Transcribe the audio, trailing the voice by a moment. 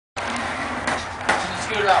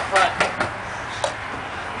scooter out front.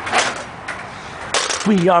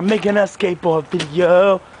 We are making a skateboard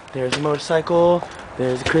video. There's a motorcycle.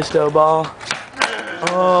 There's a crystal ball.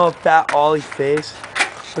 Oh, fat Ollie face.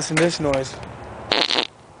 Listen to this noise.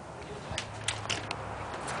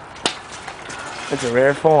 It's a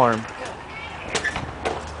rare form.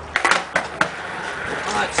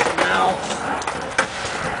 Hot smell.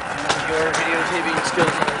 Your videotaping skills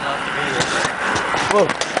are enough to do this. Whoa.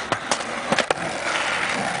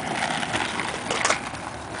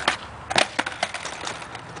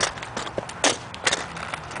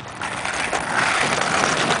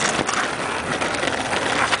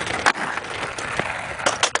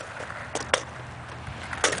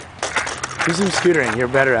 Do some scootering, you're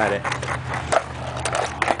better at it.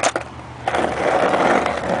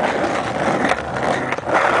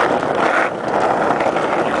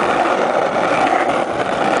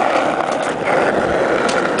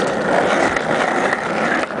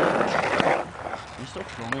 You still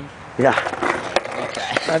filming? Yeah. Okay.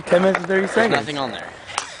 I have 10 minutes and 30 seconds. There's nothing on there.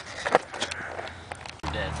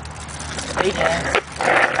 Dead. Stay dead.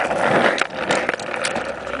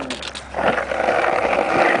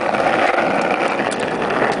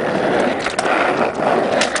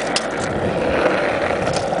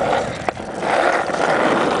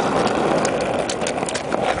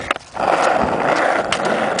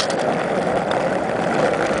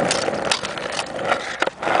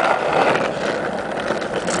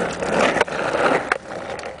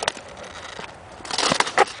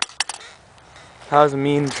 That was a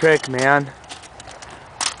mean trick, man.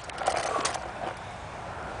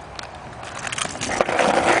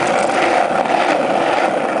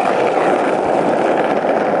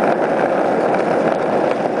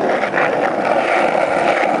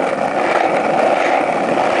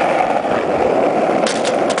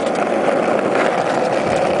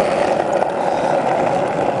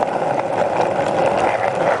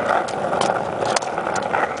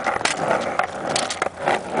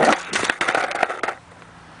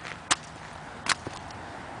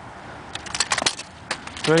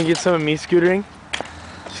 You want to get some of me scootering?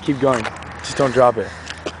 Just keep going. Just don't drop it.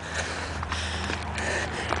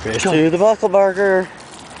 Race to the buckle barker.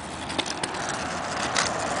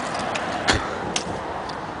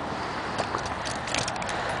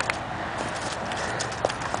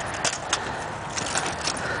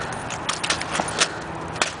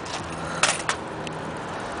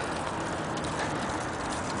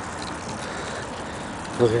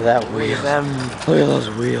 Look at that wheel. Look at them. Look at those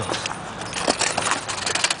wheels.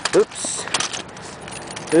 Oops.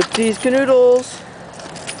 Oopsies canoodles.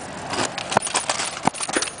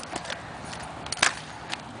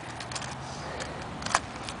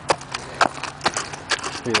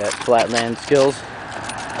 Look at that flatland skills.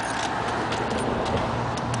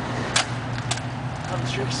 I'm the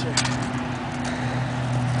trickster.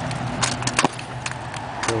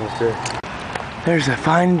 There's a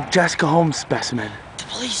fine Jessica Holmes specimen. The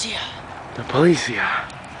Policia. The Policia.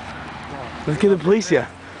 Let's get the Policia.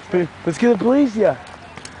 Let's get the Policia.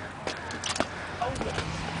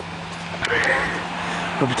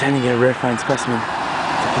 We're pretending to get a rare fine specimen. The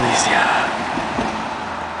Policia.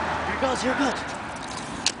 Here it goes, here it goes.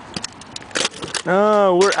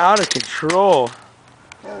 Oh, we're out of control.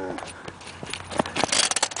 Here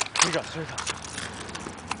it goes, here it goes.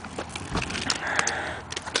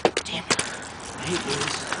 Damn it. I hate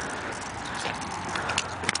these.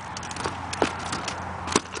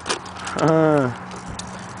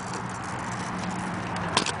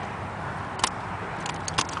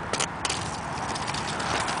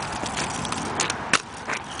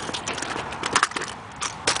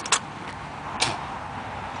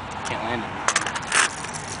 Can't land it.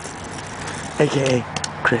 AKA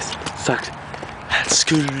Chris sucks at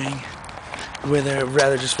scootering. Would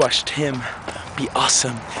rather just watch Tim be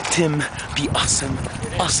awesome. Tim be awesome.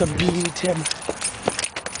 Awesome be Tim.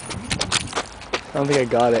 I don't think I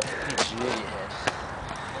got it.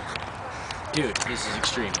 Dude, this is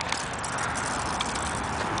extreme.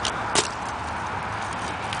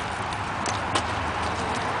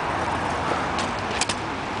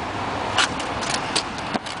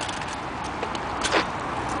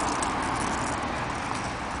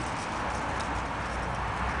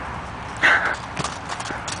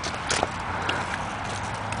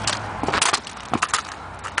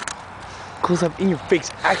 Close up in your face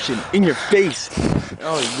action. In your face.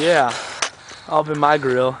 Oh yeah. Up in my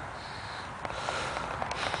grill.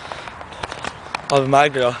 Up in my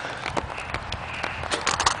grill.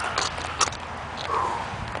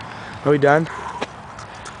 Are we done?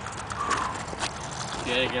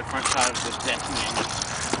 Yeah, get a front shot of this deck,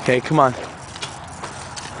 man. Okay, come on.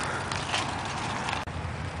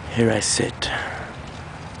 Here I sit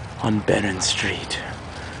on Benton Street,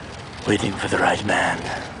 waiting for the right man.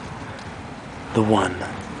 The one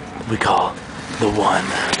we call the one.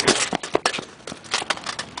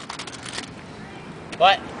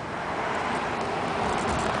 What?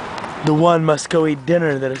 The one must go eat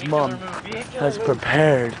dinner that his mom has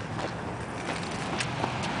prepared.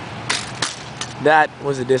 That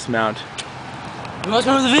was a dismount. You must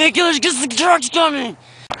move the vehicles because the truck's coming!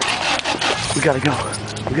 We gotta go.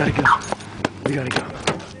 We gotta go. We gotta go.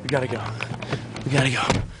 We gotta go. We gotta go.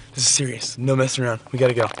 This is serious. No messing around. We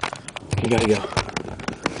gotta go. We gotta go.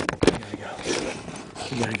 We gotta go.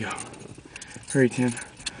 We gotta go. Hurry, Tim.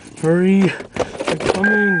 Hurry. They're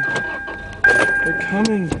coming. They're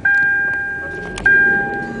coming.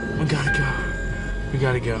 We gotta go. We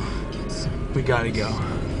gotta go. We gotta go.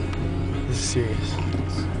 This is serious.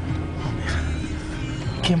 Oh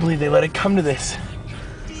man. I can't believe they let it come to this.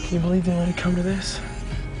 Can you believe they let it come to this?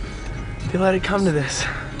 They let it come to this.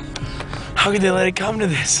 How could they let it come to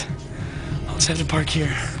this? I'll just have to park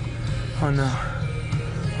here. Oh no.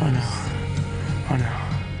 Oh no. Oh no.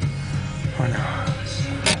 Oh no.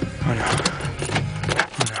 Oh no.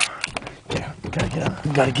 Oh no. Yeah, gotta get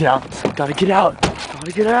out. Gotta get out. Gotta get out.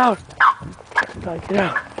 Gotta get out. Gotta get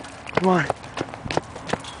out. Come on.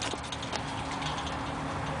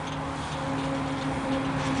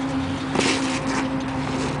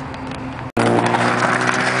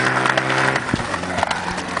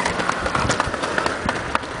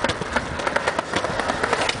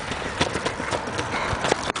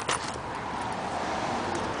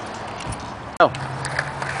 Oh.